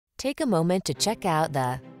Take a moment to check out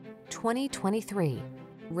the 2023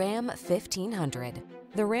 Ram 1500.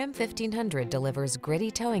 The Ram 1500 delivers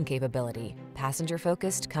gritty towing capability,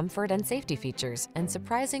 passenger-focused comfort and safety features, and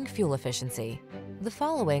surprising fuel efficiency. The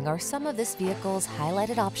following are some of this vehicle's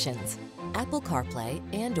highlighted options: Apple CarPlay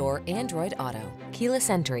and/or Android Auto,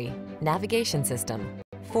 keyless entry, navigation system,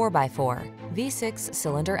 4x4, V6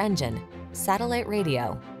 cylinder engine, satellite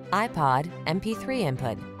radio, iPod, MP3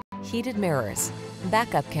 input, heated mirrors,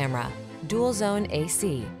 backup camera, dual zone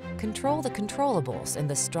AC. Control the controllables in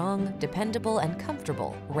the strong, dependable, and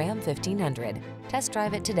comfortable Ram 1500. Test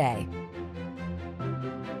drive it today.